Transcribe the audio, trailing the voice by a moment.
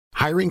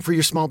Hiring for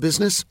your small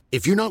business?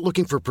 If you're not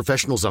looking for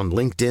professionals on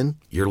LinkedIn,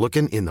 you're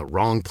looking in the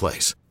wrong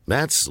place.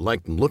 That's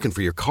like looking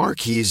for your car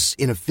keys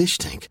in a fish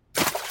tank.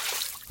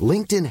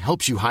 LinkedIn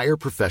helps you hire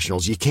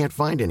professionals you can't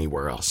find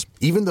anywhere else,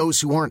 even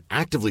those who aren't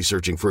actively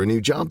searching for a new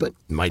job but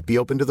might be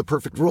open to the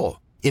perfect role.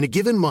 In a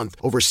given month,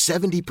 over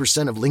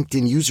 70% of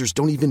LinkedIn users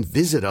don't even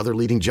visit other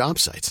leading job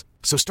sites.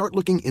 So start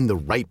looking in the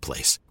right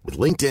place. With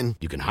LinkedIn,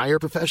 you can hire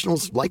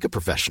professionals like a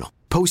professional.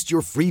 Post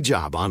your free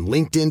job on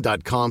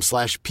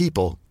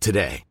linkedin.com/people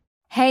today.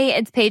 Hey,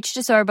 it's Paige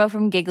DeSorbo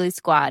from Giggly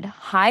Squad.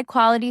 High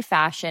quality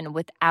fashion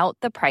without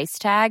the price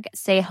tag.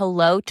 Say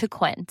hello to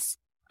Quince.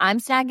 I'm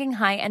snagging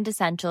high-end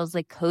essentials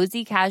like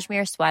cozy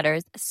cashmere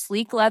sweaters,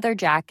 sleek leather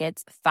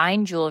jackets,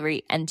 fine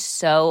jewelry, and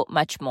so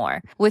much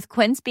more. With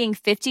Quince being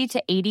 50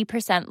 to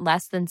 80%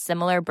 less than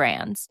similar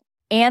brands.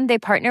 And they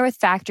partner with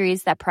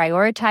factories that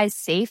prioritize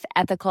safe,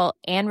 ethical,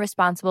 and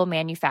responsible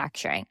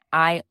manufacturing.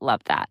 I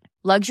love that.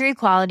 Luxury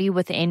quality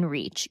within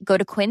reach. Go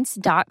to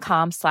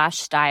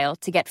quince.com/style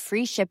to get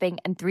free shipping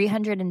and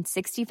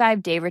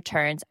 365-day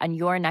returns on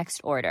your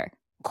next order.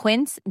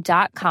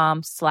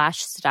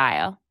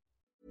 Quince.com/style.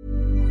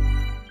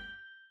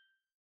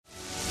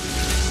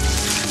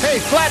 Hey,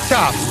 Flat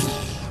Top!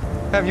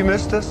 Have you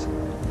missed us?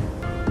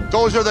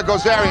 Those are the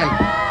Gozerian.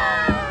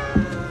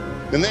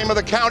 The name of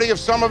the county of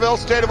Somerville,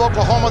 state of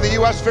Oklahoma, the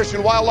U.S. Fish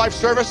and Wildlife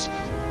Service,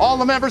 all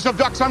the members of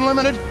Ducks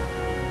Unlimited,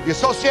 the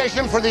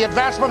Association for the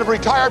Advancement of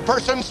Retired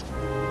Persons.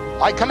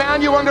 I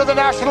command you under the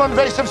National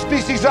Invasive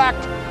Species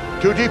Act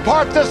to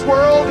depart this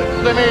world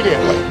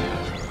immediately.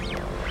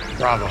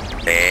 Bravo.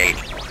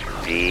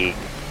 A-D-N.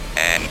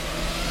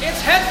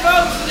 It's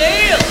Headphones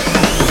Neil!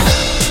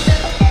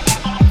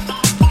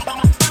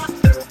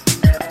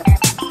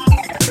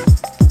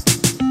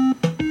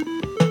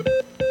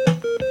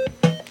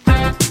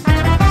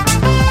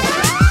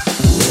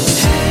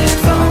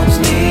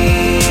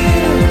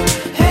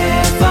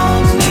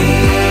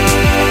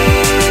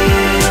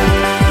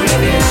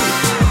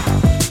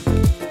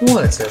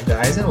 What's up,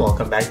 guys, and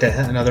welcome back to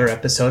another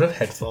episode of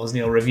Headphones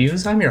Neil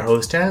Reviews. I'm your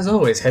host, as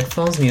always,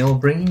 Headphones Neil,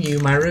 bringing you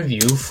my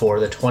review for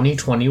the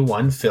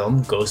 2021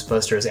 film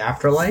Ghostbusters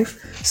Afterlife.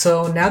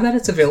 So now that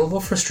it's available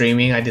for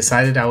streaming, I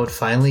decided I would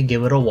finally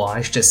give it a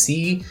watch to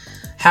see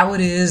how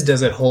it is.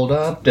 Does it hold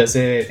up? Does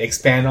it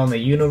expand on the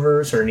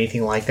universe or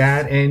anything like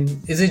that?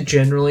 And is it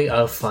generally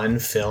a fun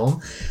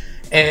film?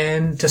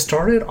 And to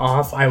start it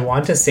off, I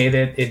want to say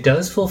that it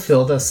does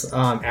fulfill this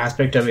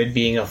aspect of it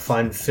being a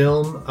fun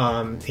film.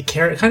 It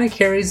kind of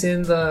carries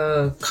in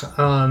the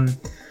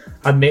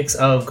a mix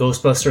of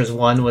Ghostbusters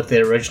 1 with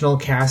the original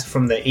cast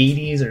from the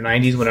 80s or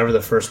 90s, whenever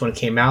the first one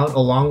came out,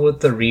 along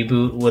with the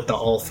reboot with the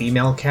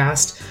all-female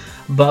cast,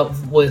 but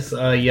with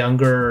a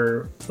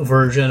younger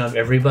version of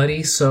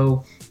everybody.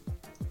 So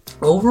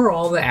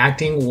overall, the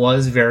acting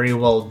was very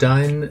well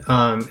done,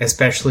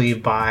 especially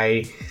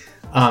by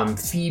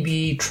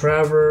Phoebe,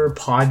 Trevor,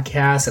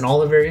 Podcast, and all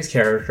the various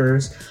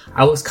characters.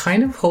 I was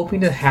kind of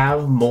hoping to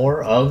have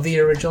more of the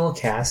original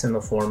cast in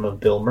the form of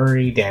Bill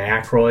Murray, Dan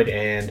Aykroyd,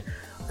 and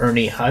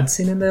Ernie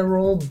Hudson in the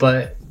role,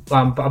 but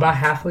about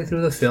halfway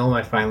through the film,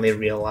 I finally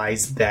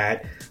realized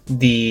that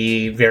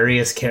the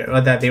various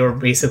that they were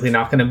basically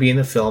not going to be in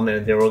the film,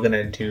 and they were going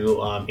to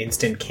do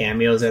instant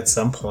cameos at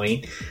some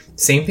point.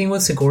 Same thing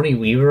with Sigourney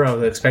Weaver. I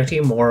was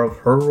expecting more of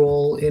her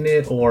role in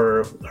it,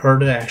 or her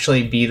to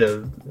actually be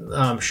the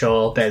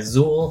show up as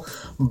Zool,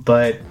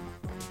 but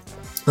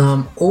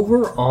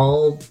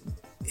overall,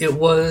 it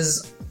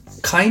was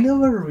kind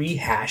of a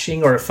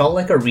rehashing, or it felt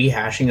like a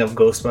rehashing of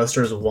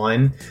Ghostbusters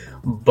 1,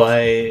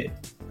 but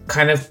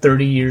kind of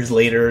 30 years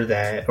later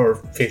that, or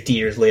 50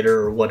 years later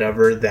or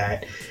whatever,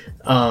 that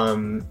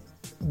the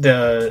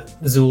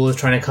Zool is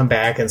trying to come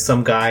back, and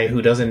some guy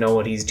who doesn't know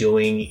what he's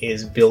doing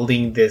is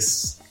building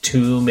this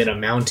tomb in a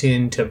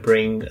mountain to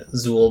bring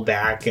Zool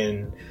back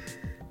and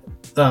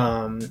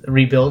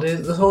rebuild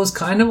it. So it's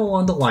kind of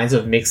along the lines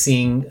of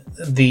mixing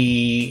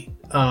the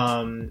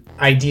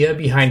idea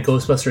behind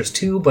Ghostbusters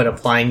 2 but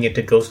applying it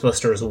to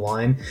Ghostbusters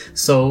 1.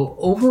 So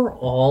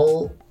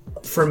overall,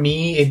 for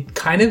me, it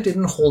kind of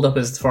didn't hold up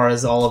as far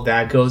as all of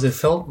that goes. It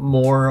felt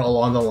more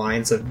along the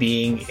lines of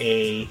being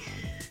a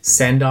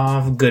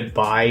send-off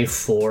goodbye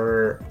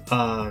for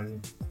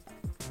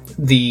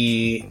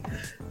the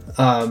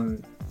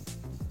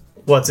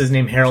what's his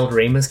name, Harold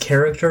Ramis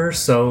character.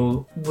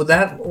 So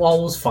that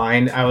all was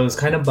fine. I was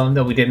kind of bummed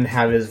that we didn't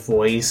have his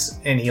voice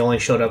and he only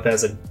showed up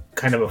as a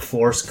kind of a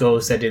force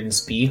ghost that didn't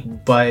speak,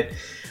 but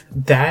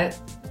that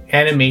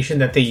animation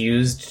that they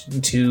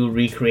used to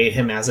recreate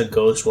him as a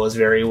ghost was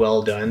very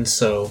well done.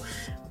 So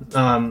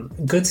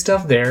good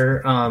stuff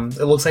there.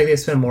 It looks like they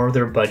spent more of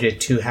their budget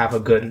to have a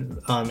good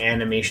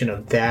animation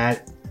of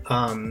that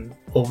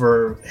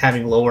over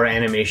having lower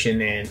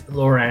animation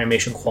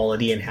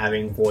quality and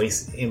having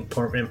voice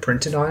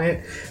imprinted on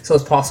it. So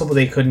it's possible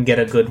they couldn't get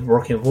a good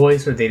working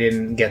voice, or they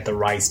didn't get the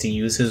rights to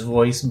use his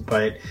voice,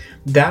 but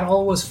that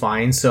all was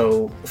fine.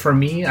 So for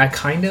me, I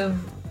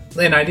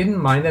didn't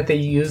mind that they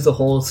used the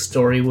whole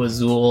story with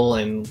Zool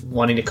and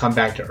wanting to come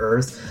back to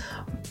Earth,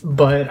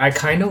 but I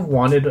kind of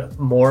wanted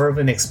more of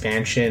an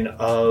expansion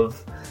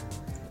of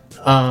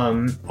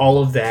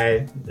all of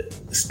that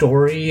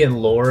story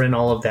and lore and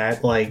all of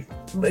that, like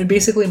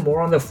basically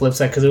more on the flip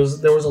side,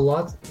 because there was a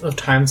lot of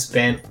time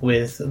spent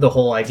with the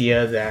whole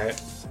idea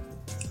that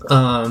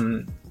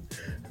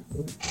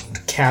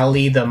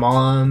Callie, the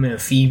mom,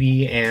 and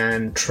Phoebe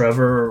and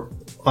Trevor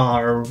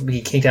are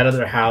being kicked out of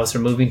their house or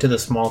moving to the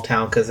small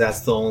town because that's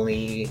the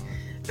only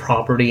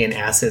property and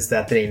assets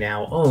that they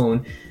now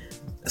own.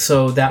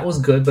 So that was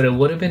good, but it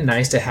would have been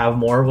nice to have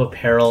more of a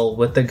parallel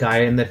with the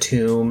guy in the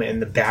tomb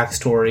and the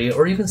backstory,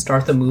 or even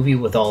start the movie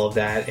with all of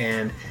that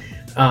and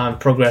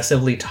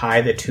progressively tie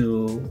the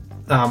two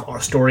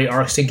our story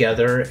arcs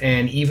together.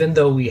 And even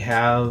though we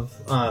have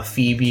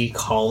Phoebe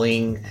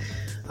calling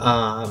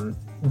Dan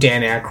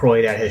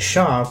Aykroyd at his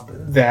shop,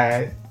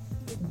 that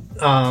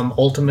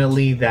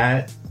ultimately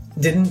that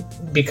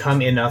didn't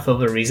become enough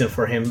of a reason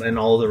for him and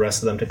all the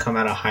rest of them to come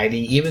out of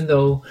hiding, even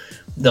though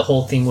the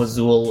whole thing with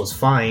Zool was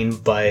fine.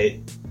 But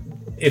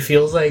it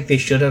feels like they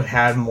should have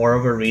had more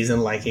of a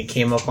reason, like it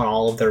came up on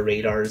all of their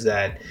radars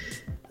that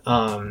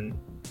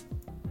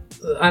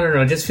I don't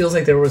know, it just feels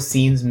like there were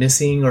scenes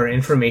missing or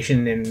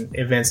information and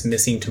events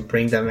missing to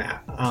bring them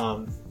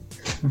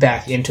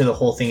back into the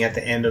whole thing at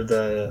the end of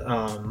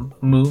the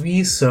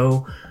movie.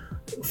 So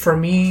for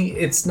me,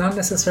 it's not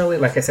necessarily,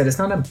 like I said, it's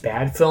not a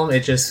bad film.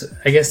 It just,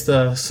 I guess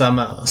the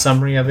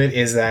summary of it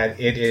is that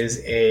it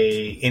is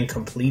a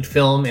incomplete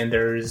film, and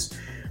there's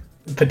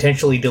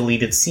potentially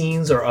deleted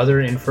scenes or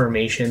other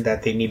information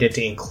that they needed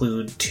to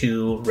include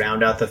to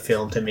round out the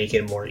film to make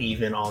it more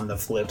even on the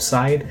flip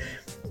side.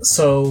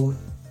 So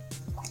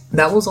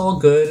that was all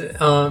good,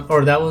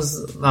 or that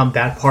was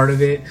that part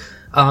of it.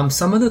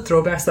 Some of the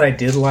throwbacks that I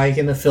did like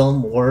in the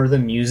film were the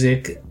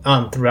music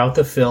throughout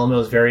the film. It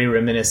was very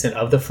reminiscent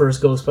of the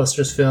first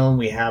Ghostbusters film.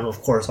 We have,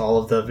 of course, all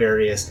of the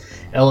various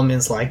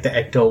elements like the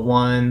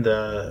Ecto-1,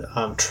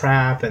 the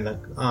trap, and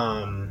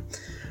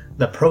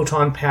the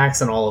proton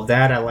packs and all of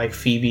that. I like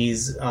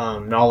Phoebe's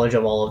knowledge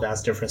of all of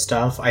that different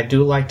stuff. I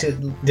did like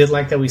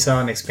that we saw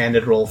an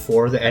expanded role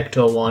for the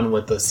Ecto-1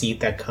 with the seat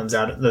that comes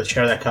out, the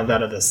chair that comes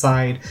out of the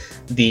side,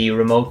 the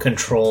remote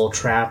control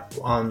trap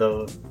on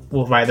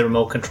via the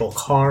remote control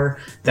car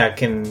that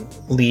can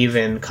leave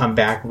and come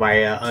back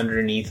via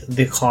underneath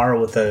the car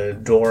with the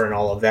door and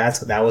all of that.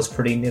 So that was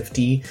pretty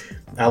nifty.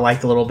 I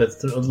liked a little bit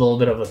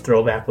of a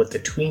throwback with the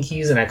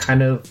Twinkies,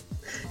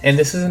 and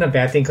this isn't a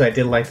bad thing because I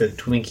did like the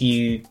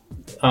Twinkie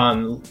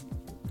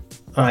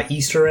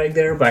Easter egg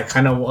there, but I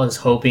kind of was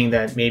hoping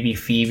that maybe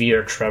Phoebe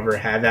or Trevor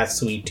had that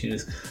sweet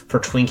tooth for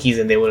Twinkies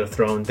and they would have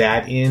thrown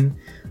that in.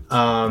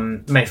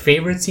 My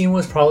favorite scene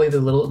was probably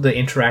the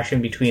interaction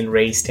between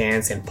Ray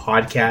Stantz and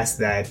Podcast,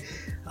 that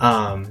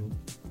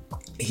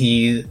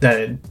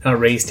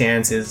Ray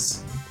Stantz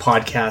is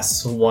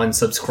Podcast's one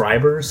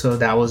subscriber, so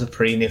that was a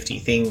pretty nifty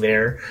thing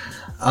there.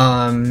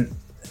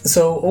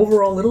 So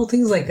overall, little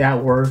things like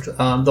that worked.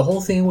 The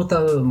whole thing with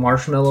the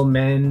Marshmallow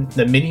Men,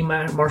 the mini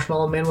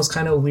Marshmallow Men, was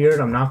kind of weird.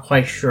 I'm not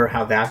quite sure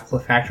how that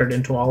factored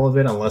into all of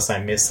it, unless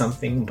I missed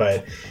something,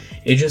 but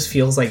it just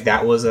feels like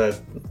that was a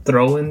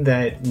throw-in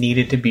that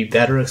needed to be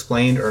better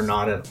explained, or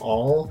not at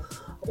all.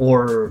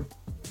 Or,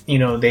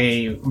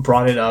 they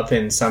brought it up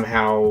and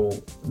somehow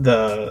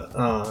the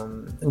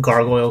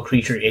gargoyle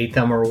creature ate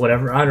them or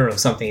whatever. I don't know,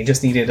 something. It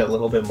just needed a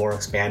little bit more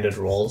expanded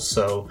roles.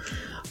 So,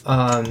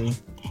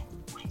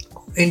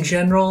 in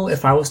general,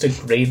 if I was to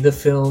grade the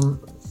film,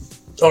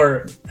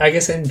 or I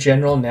guess in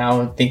general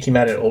now, thinking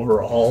about it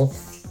overall,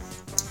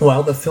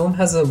 while the film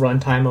has a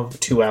runtime of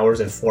 2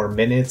 hours and 4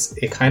 minutes,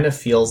 it kind of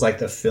feels like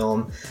the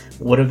film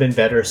would have been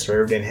better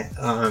served in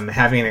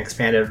having an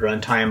expanded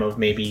runtime of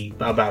maybe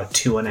about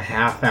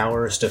 2.5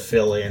 hours to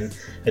fill in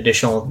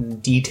additional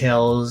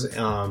details,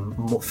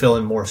 fill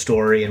in more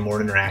story and more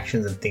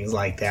interactions and things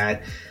like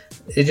that.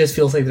 It just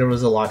feels like there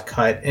was a lot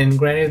cut. And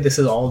granted, this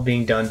is all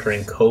being done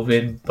during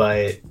COVID,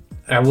 but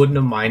I wouldn't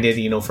have minded,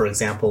 for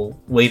example,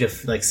 wait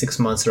 6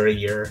 months or a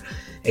year,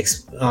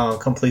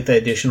 complete the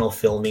additional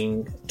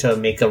filming to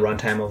make a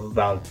runtime of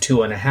about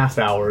 2.5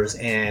 hours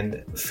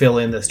and fill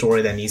in the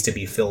story that needs to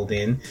be filled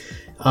in.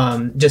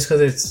 Just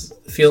because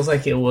it feels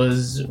like it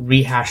was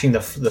rehashing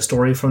the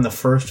story from the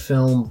first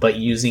film, but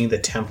using the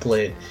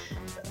template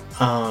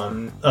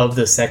of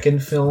the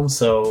second film.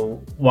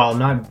 So while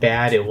not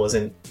bad, it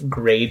wasn't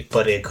great,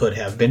 but it could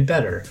have been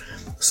better.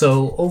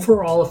 So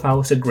overall, if I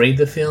was to grade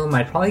the film,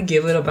 I'd probably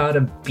give it about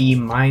a B-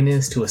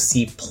 to a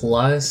C+.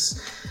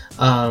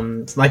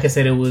 Like I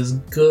said, it was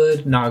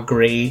good, not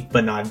great,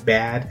 but not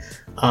bad.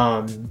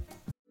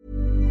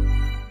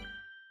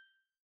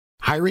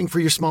 Hiring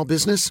for your small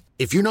business?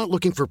 If you're not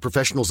looking for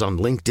professionals on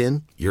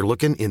LinkedIn, you're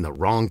looking in the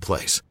wrong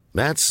place.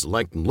 That's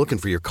like looking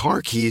for your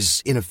car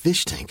keys in a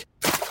fish tank.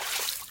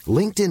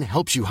 LinkedIn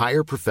helps you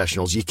hire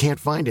professionals you can't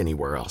find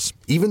anywhere else,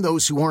 even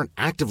those who aren't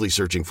actively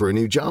searching for a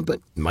new job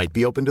but might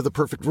be open to the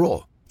perfect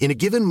role. In a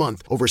given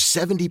month, over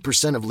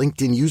 70% of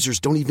LinkedIn users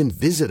don't even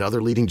visit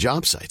other leading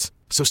job sites.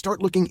 So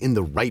start looking in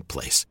the right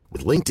place.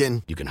 With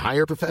LinkedIn, you can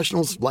hire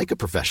professionals like a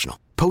professional.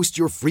 Post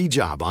your free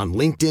job on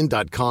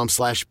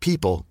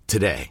linkedin.com/people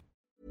today.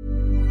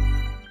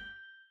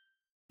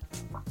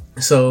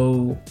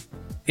 So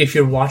if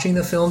you're watching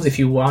the films, if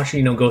you watch,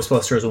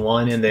 Ghostbusters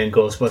 1 and then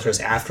Ghostbusters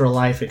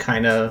Afterlife, it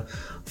kind of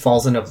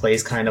falls into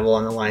place kind of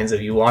along the lines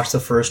of you watch the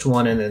first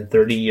one and then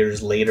 30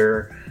 years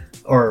later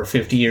or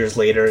 50 years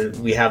later,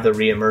 we have the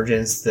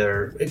reemergence.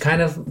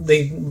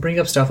 They bring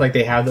up stuff like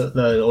they have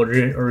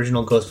the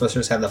original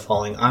Ghostbusters had the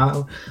falling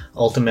out.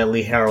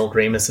 Ultimately, Harold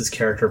Ramis's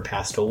character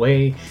passed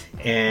away,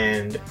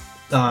 and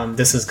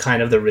this is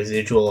kind of the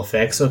residual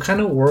effect. So it kind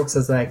of works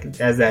as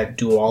that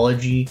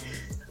duology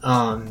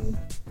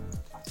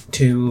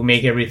to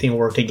make everything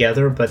work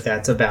together, but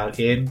that's about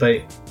it.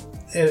 But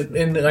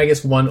and I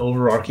guess one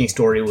overarching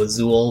story was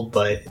Zool,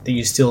 but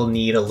you still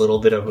need a little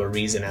bit of a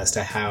reason as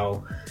to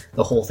how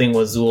the whole thing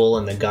was Zool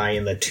and the guy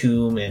in the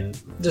tomb, and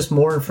just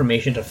more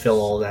information to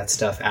fill all that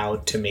stuff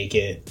out to make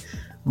it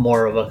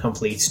more of a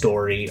complete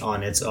story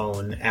on its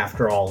own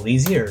after all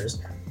these years.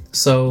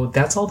 So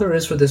that's all there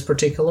is for this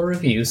particular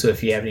review. So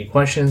if you have any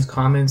questions,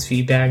 comments,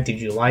 feedback, did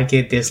you like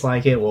it,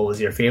 dislike it, what was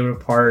your favorite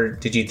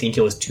part, did you think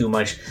it was too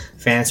much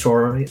fan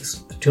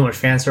service,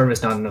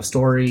 not enough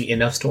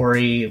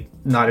story,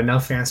 not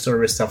enough fan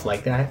service, stuff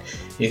like that,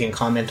 you can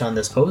comment on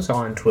this post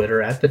on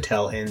Twitter at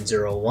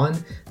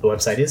PatelN01. The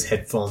website is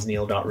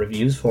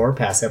headphonesneil.reviews for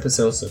past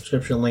episodes,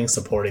 subscription links,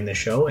 supporting the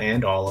show,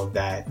 and all of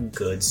that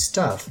good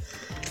stuff.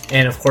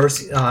 And of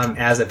course,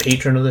 as a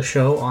patron of the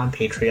show on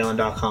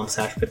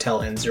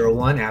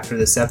patreon.com/PatelN01, after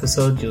this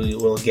episode, you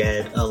will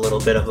get a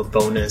little bit of a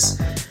bonus.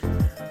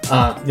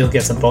 You'll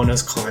get some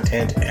bonus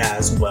content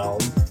as well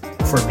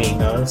for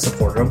being a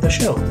supporter of the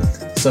show.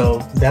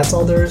 So that's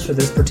all there is for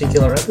this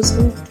particular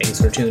episode.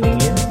 Thanks for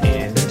tuning in,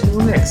 and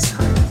until next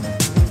time.